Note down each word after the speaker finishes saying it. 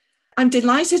I'm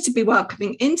delighted to be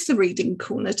welcoming into the Reading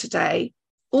Corner today,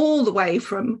 all the way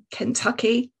from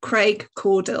Kentucky, Craig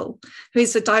Cordill, who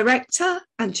is the Director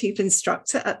and Chief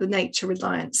Instructor at the Nature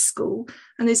Reliance School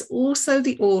and is also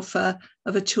the author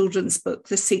of a children's book,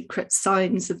 The Secret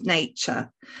Signs of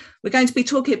Nature. We're going to be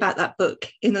talking about that book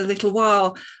in a little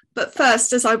while. But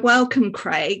first, as I welcome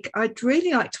Craig, I'd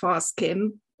really like to ask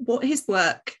him what his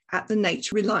work at the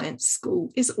Nature Reliance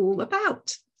School is all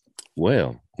about.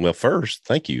 Well, first,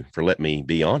 thank you for letting me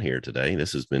be on here today.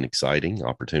 This has been an exciting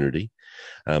opportunity.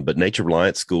 But Nature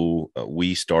Reliance School,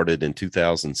 we started in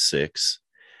 2006,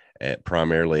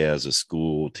 primarily as a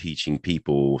school teaching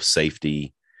people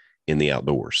safety in the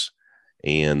outdoors.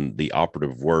 And the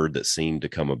operative word that seemed to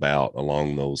come about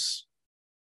along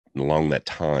that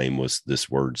time was this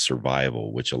word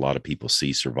survival, which a lot of people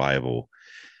see survival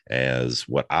as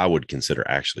what I would consider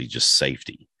actually just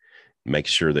safety. Make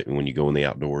sure that when you go in the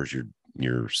outdoors,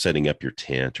 you're setting up your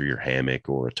tent or your hammock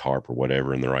or a tarp or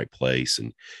whatever in the right place,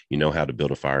 and you know how to build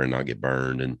a fire and not get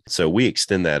burned. And so we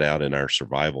extend that out in our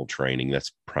survival training.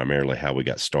 That's primarily how we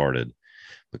got started,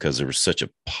 because there was such a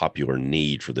popular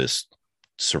need for this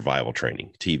survival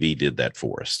training. TV did that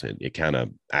for us. It kind of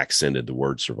accented the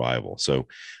word survival. So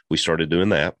we started doing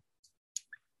that.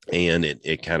 And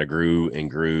it kind of grew and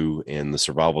grew, and the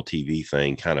survival TV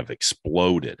thing kind of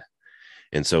exploded.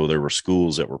 And so there were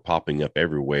schools that were popping up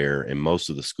everywhere. And most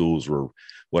of the schools were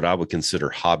what I would consider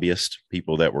hobbyists,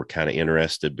 people that were kind of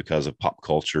interested because of pop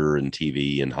culture and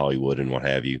TV and Hollywood and what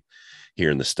have you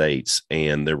here in the States.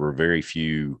 And there were very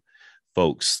few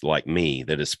folks like me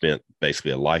that had spent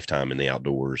basically a lifetime in the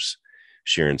outdoors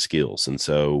sharing skills. And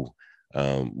so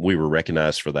we were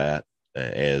recognized for that,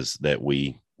 as that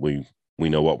we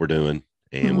know what we're doing,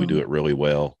 and we do it really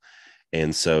well.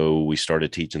 And so we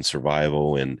started teaching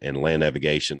survival and land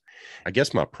navigation. I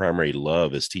guess my primary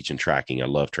love is teaching tracking. I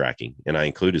love tracking, and I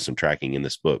included some tracking in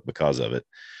this book because of it.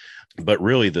 But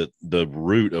really the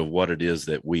root of what it is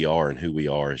that we are and who we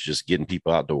are is just getting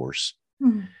people outdoors,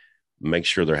 make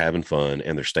sure they're having fun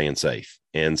and they're staying safe.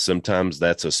 And sometimes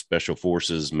that's a special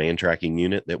forces man tracking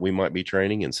unit that we might be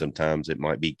training. And sometimes it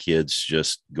might be kids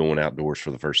just going outdoors for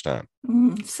the first time.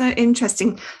 So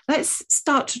interesting. Let's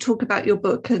start to talk about your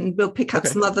book, and we'll pick up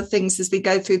some other things as we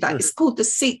go through that. Sure. It's called The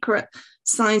Secret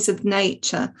Signs of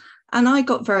Nature. And I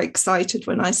got very excited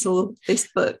when I saw this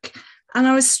book. And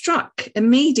I was struck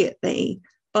immediately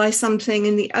by something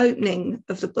in the opening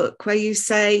of the book where you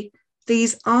say,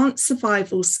 these aren't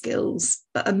survival skills,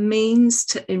 but a means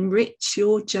to enrich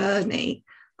your journey.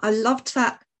 I loved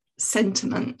that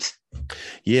sentiment.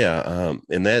 Yeah.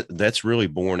 And that's really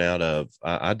born out of,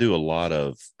 I do a lot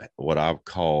of what I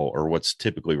call, or what's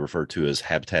typically referred to as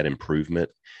habitat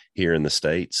improvement here in the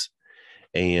States,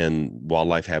 and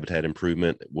wildlife habitat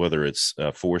improvement, whether it's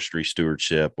forestry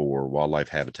stewardship or wildlife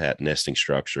habitat nesting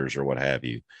structures or what have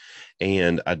you.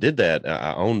 And I did that.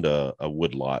 I owned a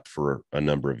woodlot for a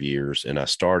number of years, and I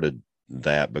started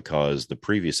that because the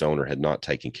previous owner had not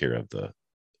taken care of the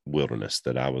wilderness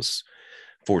that I was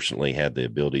fortunately had the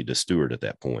ability to steward at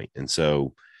that point. And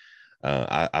so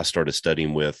I started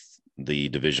studying with the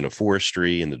Division of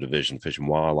Forestry and the Division of Fish and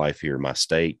Wildlife here in my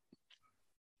state,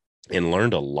 and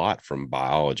learned a lot from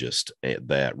biologists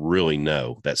that really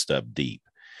know that stuff deep.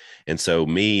 And so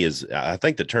I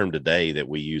think the term today that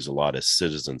we use a lot is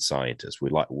citizen scientists.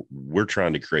 We're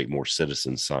trying to create more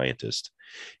citizen scientists.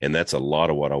 And that's a lot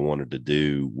of what I wanted to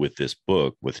do with this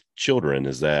book with children,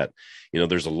 is that,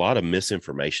 there's a lot of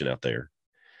misinformation out there.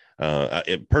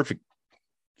 A perfect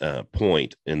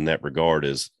point in that regard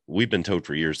is we've been told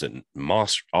for years that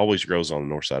moss always grows on the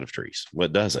north side of trees. Well,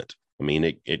 it doesn't. I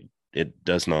mean, it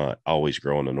does not always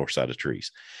grow on the north side of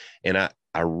trees. And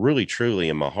I really, truly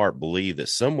in my heart believe that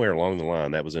somewhere along the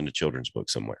line that was in the children's book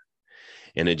somewhere.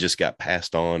 And it just got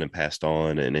passed on,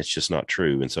 and it's just not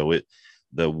true. And so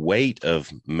the weight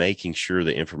of making sure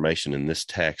the information in this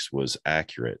text was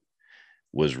accurate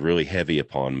was really heavy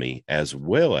upon me, as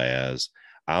well as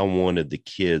I wanted the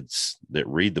kids that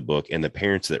read the book and the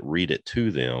parents that read it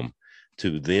to them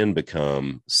to then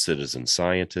become citizen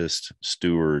scientists,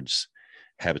 stewards,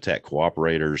 habitat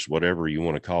cooperators, whatever you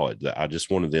want to call it. I just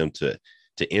wanted them to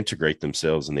integrate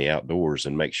themselves in the outdoors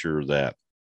and make sure that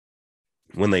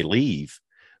when they leave,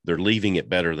 they're leaving it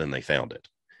better than they found it.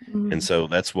 And so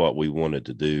that's what we wanted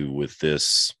to do with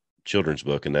this children's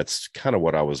book. And that's kind of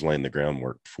what I was laying the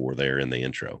groundwork for there in the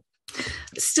intro.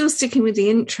 Still sticking with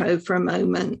the intro for a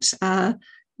moment,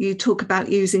 you talk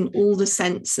about using all the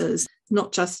senses,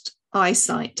 not just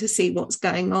eyesight, to see what's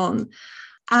going on.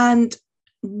 And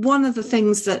one of the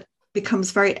things that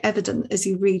becomes very evident as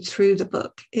you read through the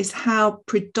book is how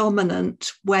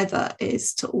predominant weather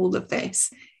is to all of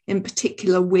this. in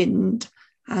particular wind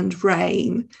and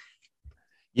rain.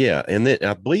 Yeah. And then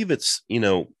I believe it's,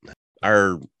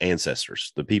 our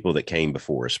ancestors, the people that came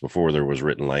before us, before there was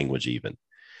written language even,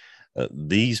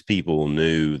 these people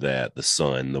knew that the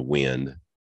sun, the wind,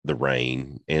 the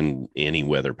rain, and any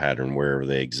weather pattern wherever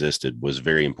they existed was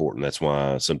very important. That's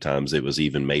why sometimes it was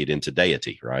even made into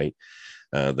deity, right?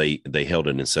 They held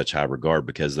it in such high regard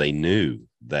because they knew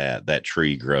that that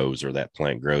tree grows or that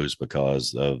plant grows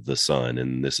because of the sun,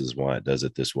 and this is why it does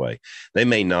it this way. They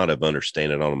may not have understood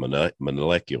it on a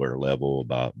molecular level,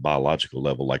 biological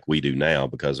level, like we do now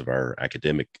because of our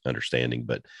academic understanding,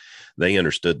 but they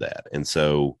understood that. And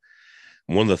so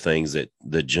one of the things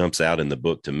that jumps out in the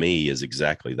book to me is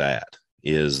exactly that,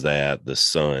 is that the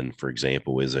sun, for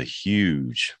example, is a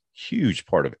huge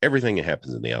part of everything that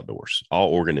happens in the outdoors. All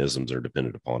organisms are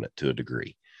dependent upon it to a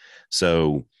degree.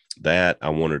 So that I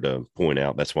wanted to point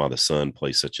out, that's why the sun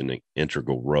plays such an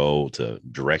integral role to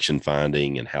direction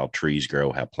finding and how trees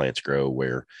grow, how plants grow,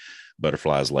 where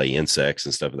butterflies lay insects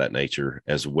and stuff of that nature,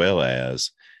 as well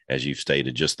as you've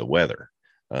stated, just the weather.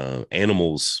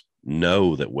 Animals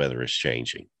know that weather is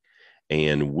changing,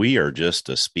 and we are just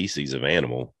a species of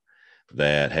animal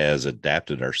that has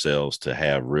adapted ourselves to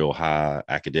have real high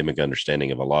academic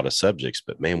understanding of a lot of subjects.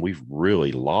 But man, we've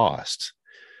really lost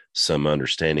some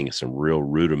understanding of some real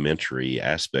rudimentary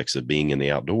aspects of being in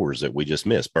the outdoors that we just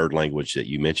miss. Bird language that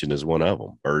you mentioned is one of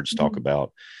them. Birds talk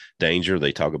about danger,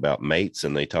 they talk about mates,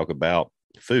 and they talk about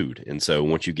food. And so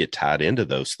once you get tied into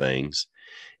those things,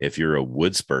 if you're a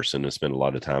woods person and spend a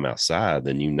lot of time outside,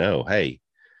 then hey,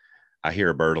 I hear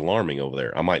a bird alarming over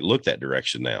there. I might look that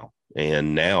direction now.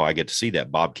 And now I get to see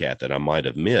that bobcat that I might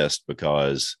have missed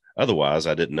because otherwise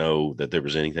I didn't know that there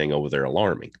was anything over there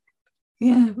alarming.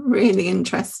 Yeah, really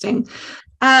interesting.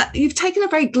 You've taken a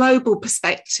very global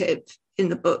perspective in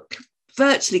the book,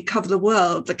 virtually cover the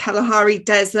world, the Kalahari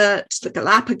Desert, the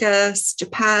Galapagos,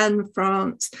 Japan,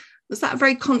 France. Was that a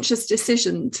very conscious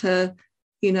decision to,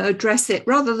 address it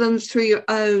rather than through your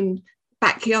own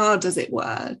backyard, as it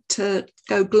were, to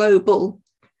go global?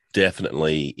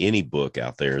 Definitely, any book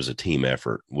out there is a team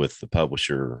effort with the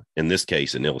publisher, in this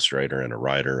case, an illustrator and a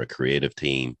writer, a creative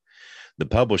team. The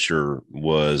publisher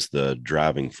was the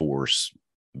driving force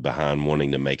behind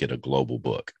wanting to make it a global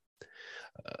book.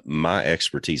 My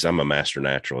expertise, I'm a master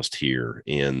naturalist here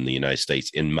in the United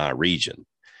States in my region.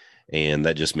 And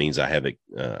that just means I have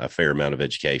a fair amount of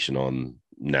education on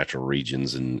natural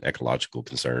regions and ecological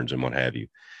concerns and what have you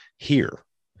here.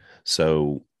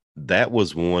 So that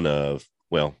was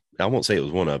I won't say it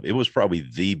was it was probably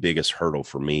the biggest hurdle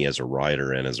for me as a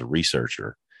writer and as a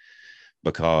researcher,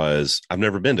 because I've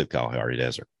never been to the Kalahari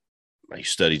Desert. I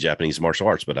study Japanese martial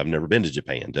arts, but I've never been to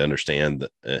Japan to understand.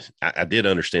 I did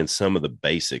understand some of the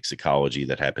basics ecology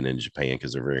that happen in Japan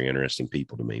because they're very interesting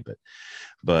people to me.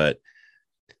 But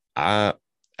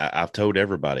I've told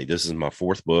everybody this is my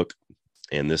fourth book,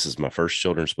 and this is my first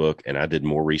children's book, and I did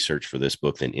more research for this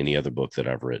book than any other book that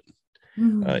I've written.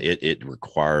 It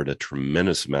required a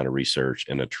tremendous amount of research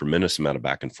and a tremendous amount of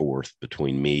back and forth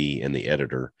between me and the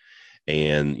editor.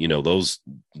 And,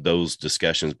 those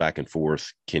discussions back and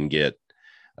forth can get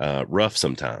rough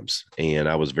sometimes. And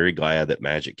I was very glad that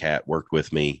Magic Cat worked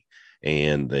with me,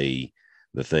 and the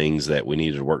things that we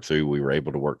needed to work through, we were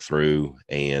able to work through,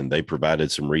 and they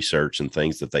provided some research and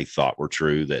things that they thought were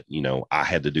true that, I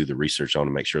had to do the research on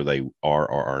to make sure they are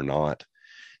or are not.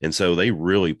 And so they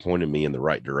really pointed me in the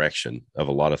right direction of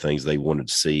a lot of things they wanted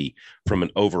to see from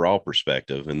an overall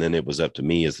perspective. And then it was up to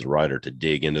me as the writer to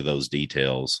dig into those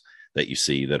details that you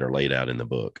see that are laid out in the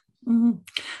book. Mm-hmm.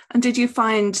 And did you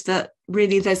find that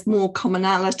really there's more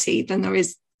commonality than there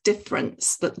is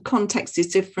difference, that the context is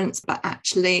different, but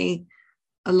actually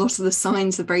a lot of the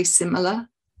signs are very similar?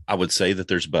 I would say that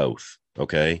there's both.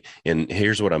 Okay. And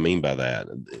here's what I mean by that.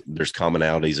 There's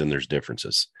commonalities and there's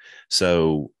differences.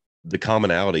 So the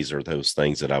commonalities are those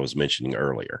things that I was mentioning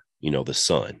earlier, the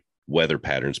sun, weather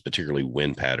patterns, particularly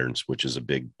wind patterns, which is a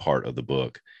big part of the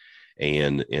book,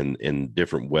 and in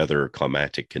different weather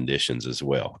climatic conditions as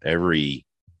well. Every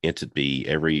entity,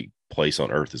 every place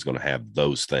on Earth is going to have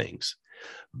those things.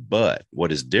 But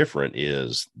what is different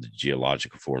is the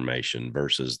geological formation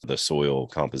versus the soil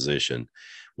composition,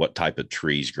 what type of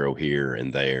trees grow here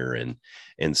and there.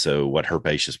 And so what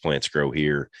herbaceous plants grow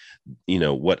here.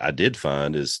 What I did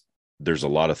find is there's a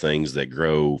lot of things that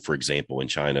grow, for example, in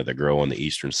China, that grow on the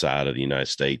eastern side of the United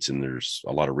States. And there's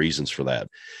a lot of reasons for that.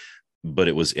 But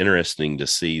it was interesting to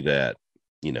see that,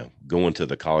 going to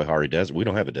the Kalahari Desert, we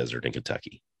don't have a desert in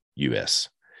Kentucky, U.S.,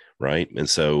 right? And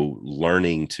so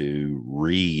learning to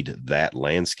read that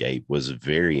landscape was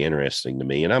very interesting to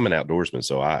me. And I'm an outdoorsman,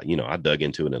 so I dug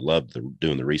into it and loved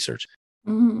doing the research.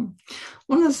 Mm.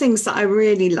 One of the things that I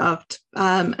really loved,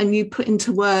 and you put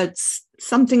into words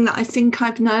something that I think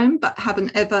I've known but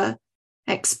haven't ever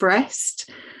expressed,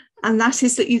 and that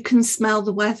is that you can smell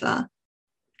the weather.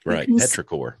 You Right. can,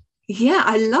 Petrichor. yeah,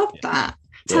 I love that.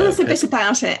 Tell Yeah. us a bit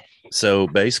about it. So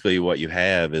basically what you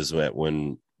have is that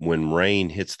when rain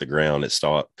hits the ground,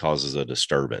 causes a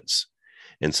disturbance.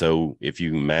 And so if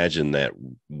you imagine that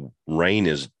rain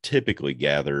is typically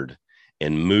gathered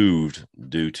and moved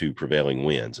due to prevailing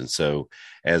winds. And so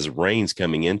as rain's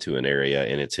coming into an area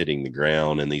and it's hitting the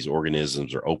ground and these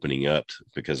organisms are opening up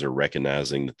because they're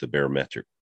recognizing that the barometric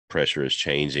pressure is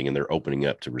changing and they're opening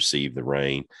up to receive the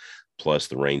rain, plus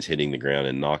the rain's hitting the ground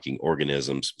and knocking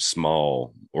organisms,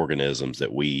 small organisms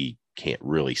that we can't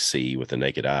really see with the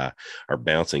naked eye, are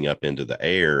bouncing up into the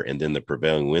air, and then the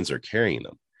prevailing winds are carrying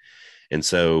them. And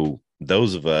so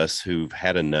those of us who've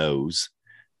had a nose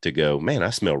to go, man, I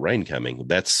smell rain coming.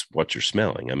 That's what you're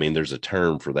smelling. I mean, there's a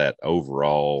term for that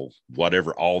overall,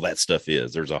 whatever all that stuff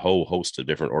is. There's a whole host of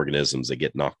different organisms that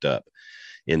get knocked up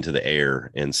into the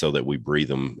air. And so that we breathe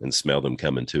them and smell them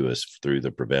coming to us through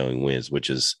the prevailing winds, which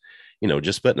is,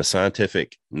 just putting a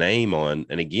scientific name on.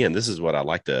 And again, this is what I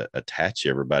like to attach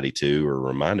everybody to or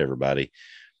remind everybody.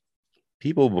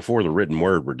 People before the written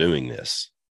word were doing this.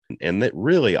 And that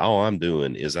really all I'm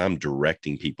doing is I'm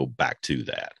directing people back to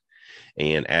that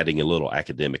and adding a little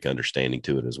academic understanding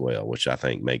to it as well, which I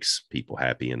think makes people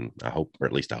happy. And I hope, or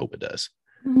at least I hope it does.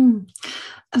 Mm.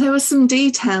 There were some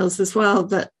details as well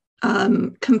that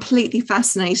completely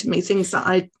fascinated me, things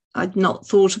that I'd not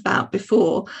thought about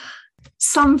before.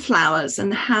 Sunflowers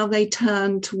and how they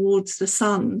turn towards the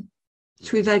sun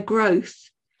through their growth.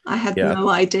 I had no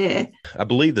idea. I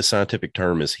believe the scientific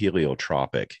term is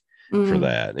heliotropic for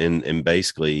that. And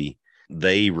basically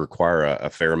they require a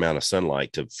fair amount of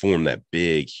sunlight to form that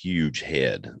big, huge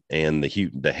head. And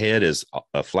the head is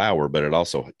a flower, but it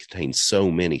also contains so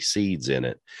many seeds in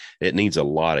it. It needs a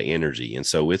lot of energy. And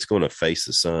so it's going to face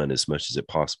the sun as much as it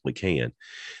possibly can.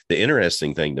 The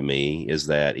interesting thing to me is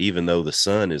that even though the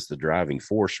sun is the driving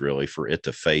force really for it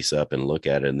to face up and look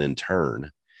at it and then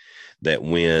turn, that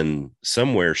when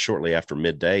somewhere shortly after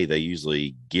midday, they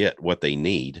usually get what they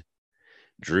need,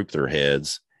 droop their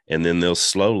heads, and then they'll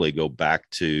slowly go back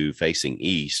to facing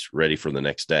east, ready for the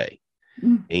next day.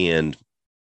 And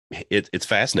it's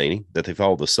fascinating that they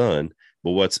follow the sun.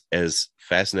 But what's as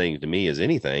fascinating to me as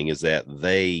anything is that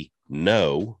they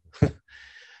know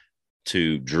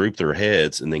to droop their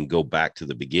heads and then go back to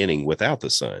the beginning without the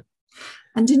sun.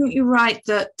 And didn't you write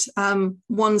that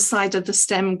one side of the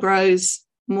stem grows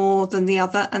more than the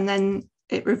other and then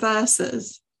it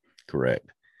reverses? Correct.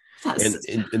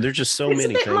 And there's just so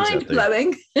many things out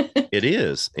there. It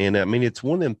is. And I mean, it's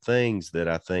one of them things that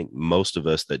I think most of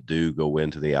us that do go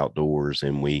into the outdoors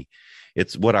and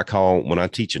it's what I call, when I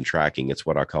teach in tracking, it's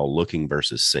what I call looking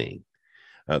versus seeing.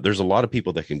 There's a lot of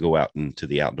people that can go out into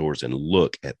the outdoors and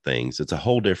look at things. It's a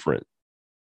whole different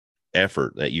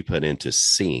effort that you put into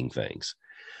seeing things.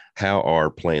 How are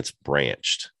plants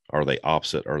branched? Are they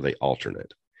opposite? Are they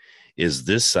alternate? Is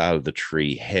this side of the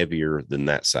tree heavier than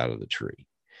that side of the tree?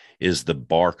 Is the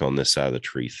bark on this side of the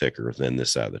tree thicker than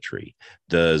this side of the tree?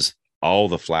 Does all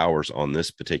the flowers on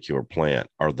this particular plant,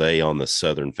 are they on the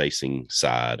southern facing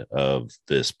side of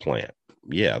this plant?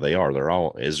 Yeah, they are. They're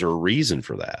all, is there a reason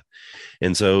for that?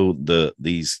 And so the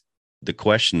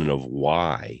question of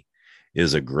why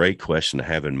is a great question to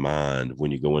have in mind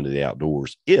when you go into the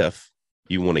outdoors. If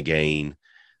you want to gain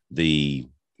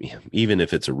even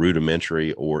if it's a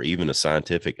rudimentary or even a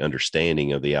scientific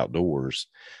understanding of the outdoors,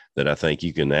 that I think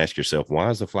you can ask yourself, why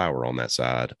is the flower on that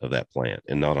side of that plant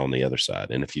and not on the other side?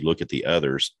 And if you look at the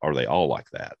others, are they all like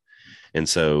that? And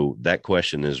so that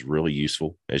question is really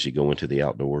useful as you go into the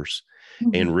outdoors.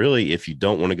 Mm-hmm. And really, if you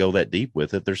don't want to go that deep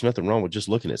with it, there's nothing wrong with just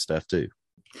looking at stuff too.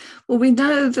 Well, we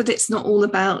know that it's not all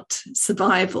about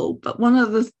survival, but one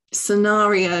of the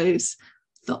scenarios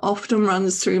that often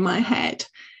runs through my head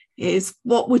is,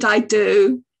 what would I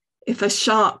do if a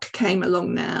shark came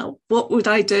along now? What would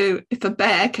I do if a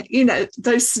bear came?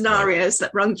 Those scenarios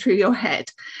that run through your head.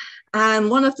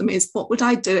 And one of them is, what would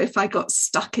I do if I got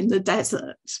stuck in the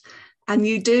desert? And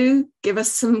you do give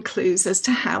us some clues as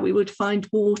to how we would find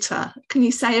water. Can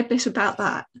you say a bit about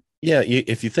that? Yeah,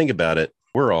 if you think about it,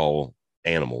 we're all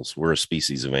animals. We're a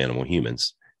species of animal,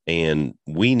 humans, and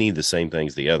we need the same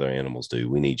things the other animals do.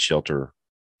 We need shelter,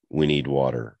 we need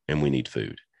water, and we need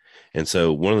food. And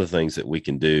so one of the things that we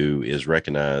can do is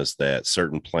recognize that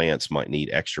certain plants might need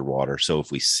extra water. So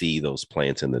if we see those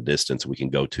plants in the distance, we can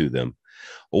go to them.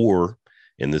 Or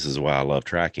and this is why I love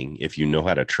tracking. If you know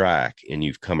how to track and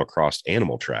you've come across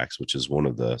animal tracks, which is one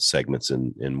of the segments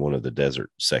in one of the desert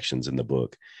sections in the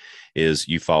book, is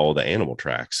you follow the animal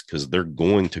tracks because they're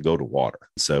going to go to water.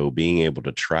 So being able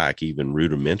to track even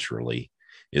rudimentarily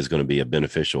is going to be a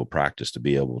beneficial practice to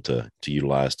be able to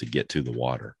utilize to get to the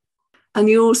water. And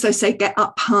you also say get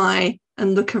up high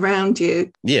and look around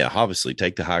you. Yeah, obviously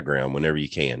take the high ground whenever you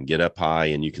can. Get up high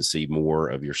and you can see more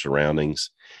of your surroundings.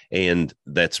 And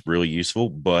that's really useful.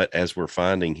 But as we're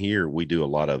finding here, we do a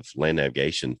lot of land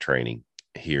navigation training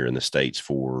here in the States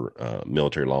for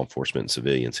military, law enforcement, and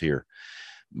civilians here.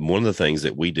 One of the things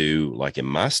that we do, like in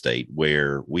my state,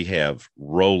 where we have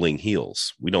rolling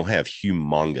hills, we don't have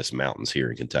humongous mountains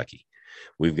here in Kentucky.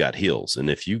 We've got hills. And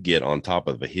if you get on top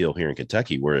of a hill here in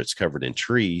Kentucky where it's covered in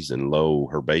trees and low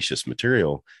herbaceous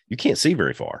material, you can't see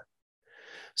very far.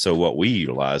 So what we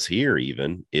utilize here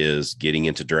even is getting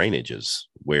into drainages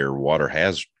where water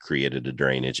has created a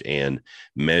drainage and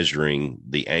measuring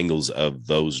the angles of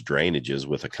those drainages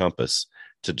with a compass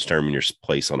to determine your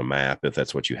place on a map, if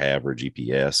that's what you have, or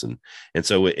GPS. And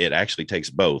so it actually takes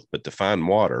both. But to find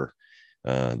water,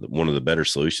 one of the better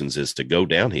solutions is to go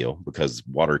downhill because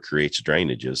water creates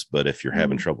drainages. But if you're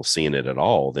having trouble seeing it at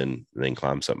all, then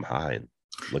climb something high and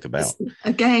look about.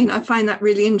 Again, I find that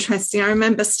really interesting. I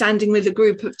remember standing with a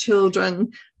group of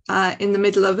children in the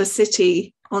middle of a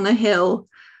city on a hill.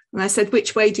 And I said,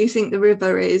 which way do you think the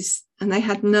river is? And they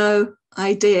had no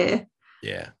idea.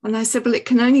 Yeah. And I said, well, it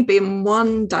can only be in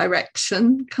one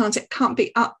direction. It can't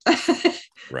be up there.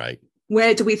 Right.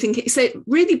 Where do we think it? So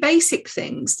really basic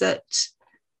things that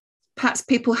perhaps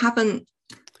people haven't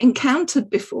encountered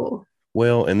before.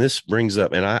 Well, and this brings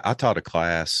up, and I taught a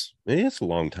class, it's a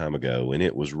long time ago, and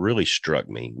it was really struck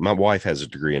me. My wife has a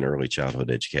degree in early childhood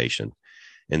education.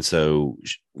 And so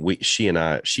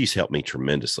she's helped me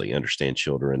tremendously understand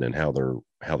children and how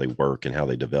they work and how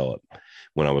they develop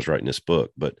when I was writing this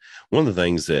book. But one of the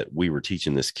things that we were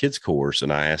teaching this kids course,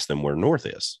 and I asked them where north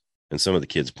is. And some of the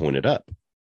kids pointed up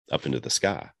into the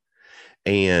sky.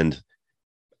 And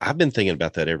I've been thinking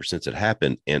about that ever since it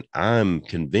happened. And I'm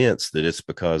convinced that it's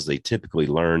because they typically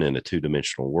learn in a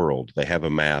two-dimensional world. They have a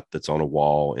map that's on a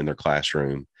wall in their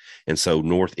classroom. And so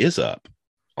north is up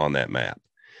on that map.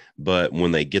 But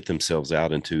when they get themselves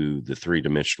out into the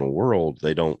three-dimensional world,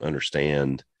 they don't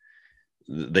understand.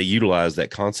 They utilize that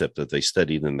concept that they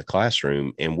studied in the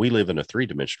classroom, and we live in a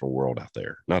three-dimensional world out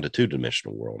there, not a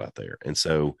two-dimensional world out there. And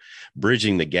so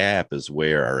bridging the gap is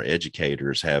where our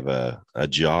educators have a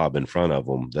job in front of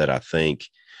them that I think,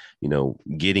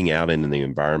 getting out into the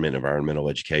environmental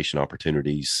education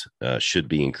opportunities should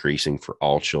be increasing for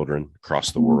all children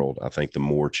across the world. I think the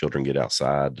more children get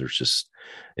outside,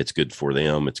 it's good for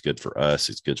them. It's good for us.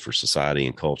 It's good for society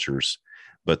and cultures.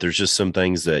 But there's just some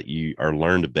things that you are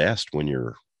learned best when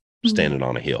you're standing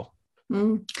on a hill.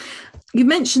 You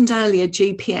mentioned earlier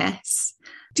GPS.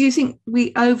 Do you think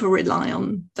we over rely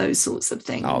on those sorts of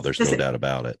things? Oh, there's no doubt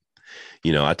about it.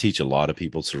 I teach a lot of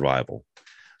people survival.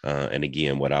 And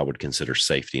again, what I would consider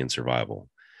safety and survival,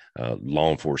 law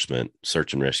enforcement,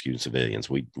 search and rescue, and civilians.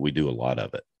 We do a lot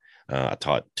of it. I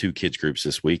taught 2 kids groups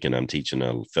this week, and I'm teaching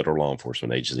a federal law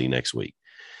enforcement agency next week.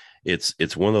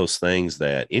 It's one of those things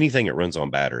that anything that runs on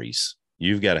batteries,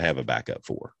 you've got to have a backup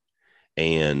for.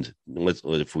 And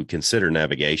if we consider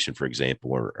navigation, for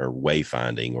example, or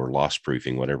wayfinding or loss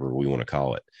proofing, whatever we want to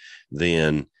call it,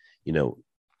 then,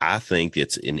 I think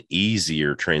it's an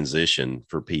easier transition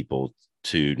for people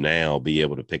to now be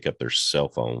able to pick up their cell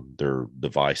phone, their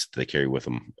device that they carry with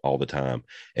them all the time,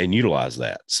 and utilize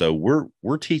that. So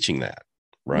we're teaching that.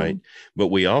 Right. But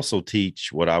we also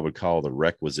teach what I would call the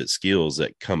requisite skills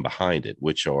that come behind it,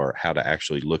 which are how to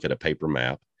actually look at a paper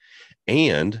map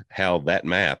and how that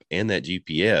map and that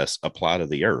GPS apply to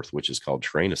the earth, which is called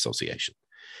terrain association.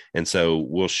 And so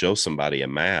we'll show somebody a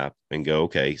map and go,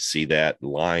 okay, see that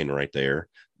line right there.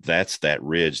 That's that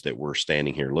ridge that we're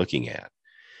standing here looking at.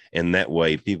 And that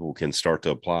way people can start to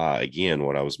apply, again,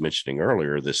 what I was mentioning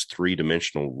earlier, this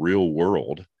 3-dimensional real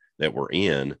world that we're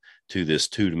in to this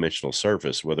 2-dimensional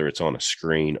surface, whether it's on a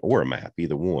screen or a map,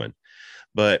 either one.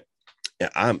 But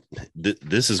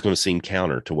this is going to seem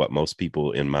counter to what most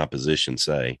people in my position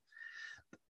say.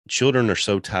 Children are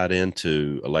so tied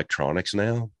into electronics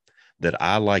now that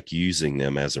I like using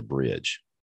them as a bridge.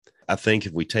 I think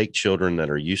if we take children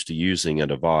that are used to using a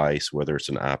device, whether it's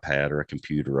an iPad or a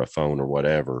computer, a phone or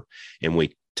whatever, and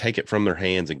we take it from their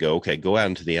hands and go, okay, go out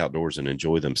into the outdoors and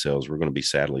enjoy themselves, we're going to be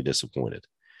sadly disappointed.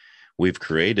 We've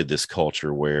created this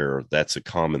culture where that's a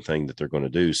common thing that they're going to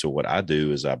do. So what I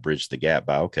do is I bridge the gap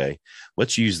by, okay,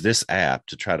 let's use this app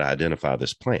to try to identify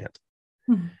this plant.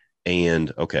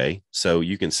 And okay, so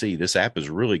you can see this app is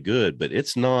really good, but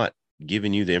it's not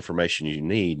giving you the information you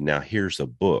need. Now, here's a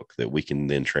book that we can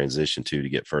then transition to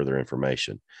get further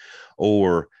information.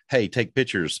 Or, hey, take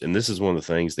pictures. And this is one of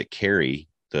the things that Carrie,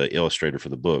 the illustrator for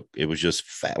the book, it was just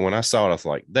fat. When I saw it, I was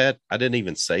like, that I didn't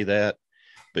even say that,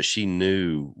 but she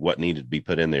knew what needed to be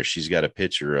put in there. She's got a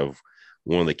picture of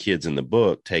one of the kids in the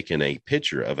book taking a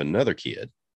picture of another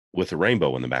kid with a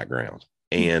rainbow in the background.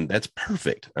 And that's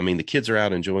perfect. I mean, the kids are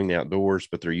out enjoying the outdoors,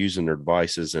 but they're using their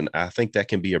devices. And I think that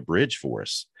can be a bridge for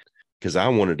us, because I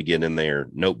wanted to get in there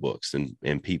notebooks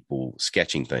and people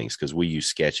sketching things, because we use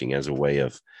sketching as a way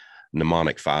of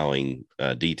mnemonic filing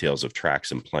details of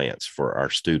tracks and plants for our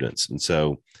students. And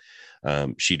so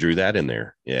she drew that in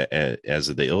there as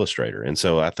the illustrator. And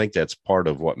so I think that's part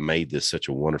of what made this such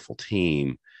a wonderful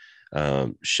team,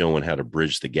 showing how to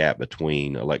bridge the gap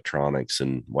between electronics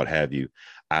and what have you.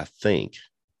 I think,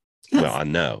 well,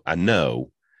 I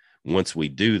know once we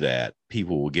do that,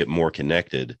 people will get more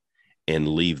connected and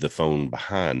leave the phone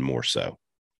behind more so.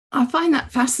 I find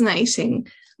that fascinating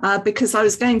because I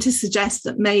was going to suggest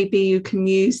that maybe you can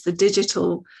use the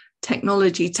digital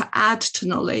technology to add to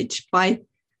knowledge by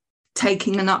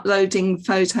taking and uploading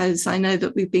photos. I know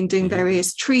that we've been doing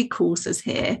various tree courses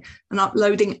here and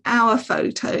uploading our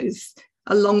photos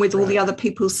along with all the other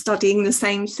people studying the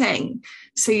same thing.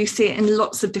 So you see it in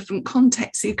lots of different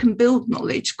contexts. You can build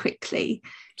knowledge quickly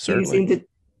using the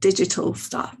digital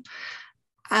stuff.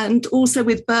 And also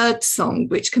with birdsong,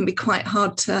 which can be quite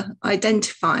hard to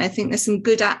identify. I think there's some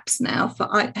good apps now for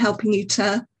helping you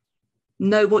to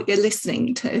know what you're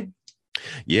listening to.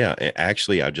 Yeah,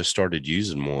 actually, I just started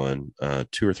using one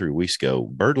 2 or 3 weeks ago.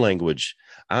 Bird language,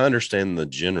 I understand the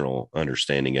general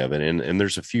understanding of it. And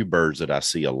there's a few birds that I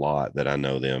see a lot that I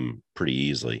know them pretty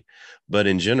easily. But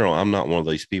in general, I'm not one of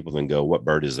these people that go, what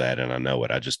bird is that? And I know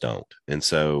it. I just don't. And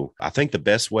so I think the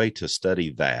best way to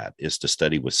study that is to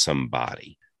study with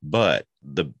somebody. But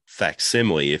the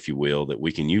facsimile, if you will, that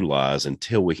we can utilize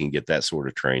until we can get that sort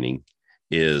of training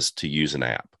is to use an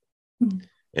app. Mm-hmm.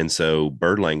 And so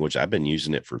bird language, I've been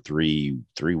using it for three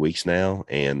weeks now.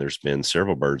 And there's been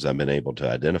several birds I've been able to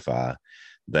identify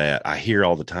that I hear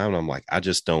all the time. And I'm like,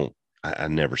 I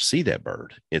never see that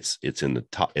bird. It's in the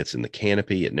top, it's in the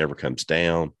canopy. It never comes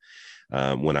down.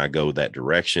 When I go that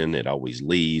direction, it always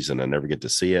leaves and I never get to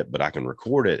see it, but I can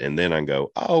record it. And then I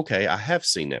go, oh, okay, I have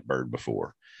seen that bird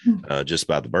before, just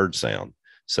by the bird sound.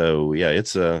 So yeah,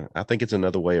 I think it's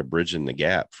another way of bridging the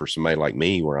gap for somebody like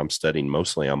me, where I'm studying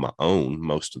mostly on my own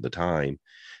most of the time,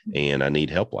 and I need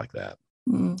help like that.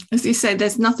 As you say,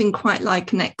 there's nothing quite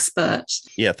like an expert.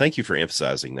 Yeah, thank you for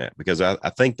emphasizing that, because I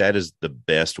think that is the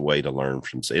best way to learn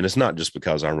from. And it's not just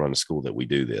because I run a school that we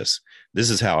do this. This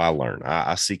is how I learn.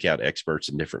 I seek out experts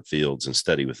in different fields and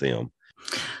study with them.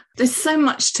 There's so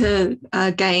much to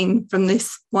gain from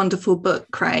this wonderful book,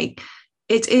 Craig.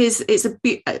 You've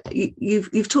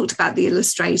talked about the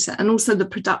illustrator and also the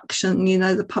production. You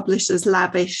know, the publishers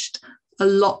lavished a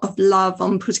lot of love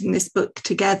on putting this book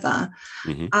together.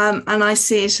 Mm-hmm. And I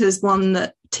see it as one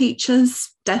that teachers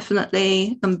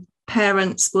definitely and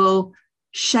parents will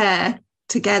share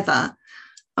together.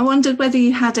 I wondered whether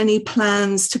you had any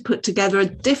plans to put together a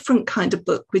different kind of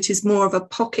book, which is more of a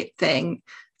pocket thing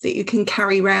that you can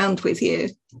carry around with you.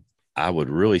 I would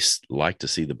really like to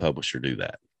see the publisher do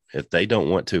that. If they don't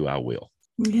want to, I will.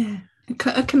 Yeah,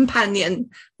 a companion,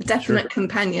 a definite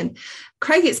companion.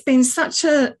 Craig, it's been such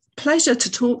a pleasure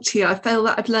to talk to you. I feel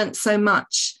that I've learnt so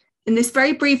much in this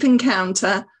very brief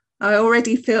encounter. I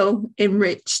already feel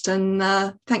enriched, and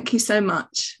thank you so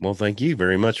much. Well, thank you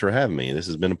very much for having me. This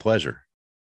has been a pleasure.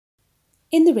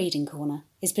 In the Reading Corner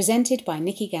is presented by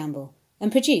Nikki Gamble and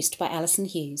produced by Alison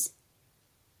Hughes.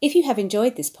 If you have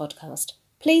enjoyed this podcast,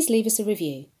 please leave us a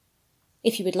review.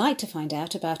 If you would like to find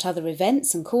out about other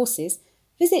events and courses,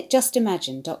 visit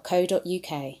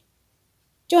justimagine.co.uk.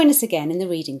 Join us again in the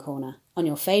Reading Corner on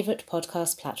your favourite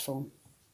podcast platform.